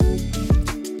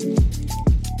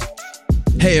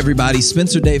Hey everybody,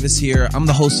 Spencer Davis here. I'm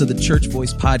the host of the Church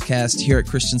Voice podcast here at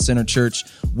Christian Center Church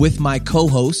with my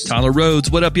co-host, Tyler Rhodes.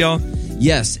 What up, y'all?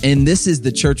 Yes, and this is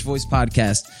the Church Voice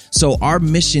podcast. So our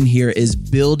mission here is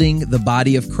building the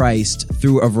body of Christ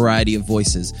through a variety of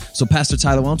voices. So Pastor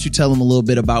Tyler, why don't you tell them a little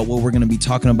bit about what we're going to be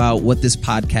talking about, what this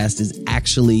podcast is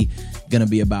actually going to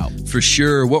be about? For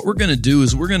sure. What we're going to do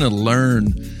is we're going to learn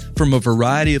from a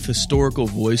variety of historical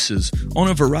voices on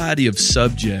a variety of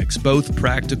subjects, both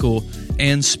practical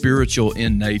and spiritual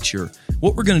in nature.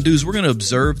 What we're going to do is we're going to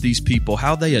observe these people,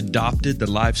 how they adopted the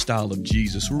lifestyle of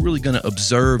Jesus. We're really going to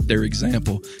observe their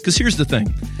example. Because here's the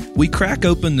thing. We crack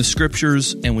open the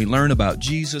scriptures and we learn about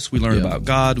Jesus. We learn about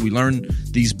God. We learn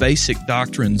these basic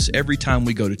doctrines every time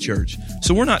we go to church.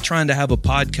 So we're not trying to have a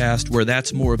podcast where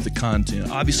that's more of the content.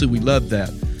 Obviously, we love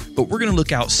that. But we're going to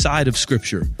look outside of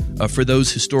Scripture for those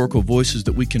historical voices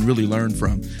that we can really learn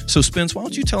from. So, Spence, why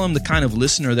don't you tell them the kind of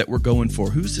listener that we're going for?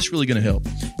 Who's this really going to help?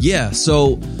 Yeah,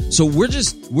 so we're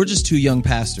just two young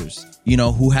pastors,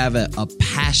 who have a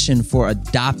passion for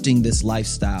adopting this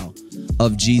lifestyle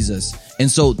of Jesus.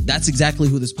 And so that's exactly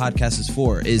who this podcast is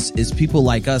for, is people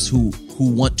like us who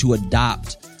want to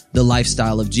adopt the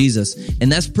lifestyle of Jesus. And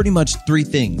that's pretty much three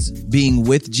things: being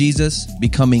with Jesus,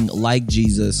 becoming like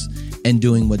Jesus, and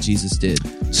doing what Jesus did.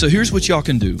 So here's what y'all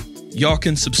can do. Y'all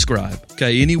can subscribe.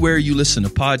 Okay, anywhere you listen to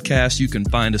podcasts, you can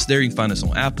find us there. You can find us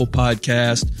on Apple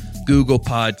Podcast, Google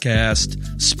Podcast,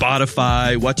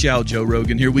 Spotify. Watch out, Joe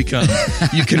Rogan. Here we come.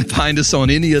 You can find us on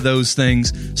any of those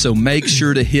things. So make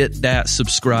sure to hit that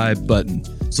subscribe button.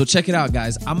 So check it out,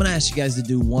 guys. I'm going to ask you guys to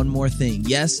do one more thing.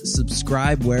 Yes,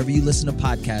 subscribe wherever you listen to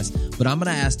podcasts, but I'm going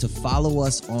to ask to follow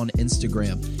us on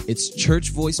Instagram. It's Church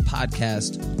Voice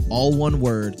Podcast, all one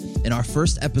word. And our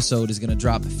first episode is going to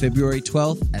drop February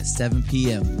 12th at 7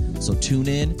 p.m. So tune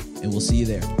in and we'll see you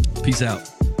there. Peace out.